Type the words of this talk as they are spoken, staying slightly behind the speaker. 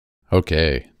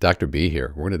Okay, Dr. B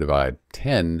here. We're going to divide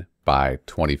 10 by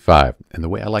 25. And the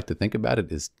way I like to think about it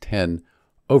is 10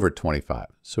 over 25.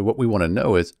 So what we want to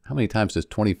know is how many times does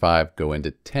 25 go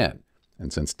into 10?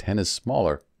 And since 10 is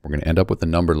smaller, we're going to end up with a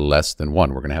number less than 1.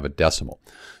 We're going to have a decimal.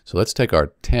 So let's take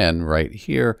our 10 right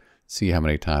here, see how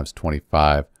many times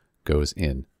 25 goes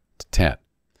into 10.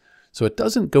 So it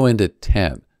doesn't go into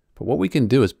 10, but what we can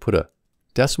do is put a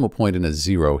decimal point and a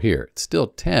 0 here. It's still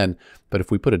 10, but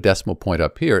if we put a decimal point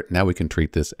up here, now we can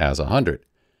treat this as 100.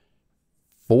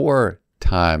 4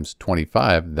 times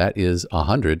 25, that is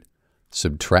 100.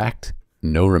 Subtract,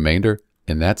 no remainder,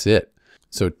 and that's it.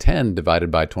 So 10 divided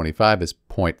by 25 is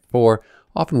 0.4.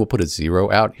 Often we'll put a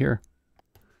 0 out here.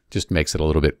 Just makes it a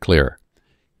little bit clearer.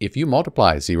 If you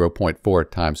multiply 0.4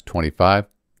 times 25,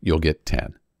 you'll get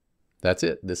 10. That's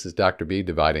it. This is Dr. B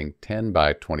dividing 10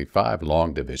 by 25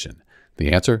 long division.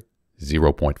 The answer,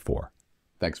 0.4.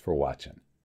 Thanks for watching.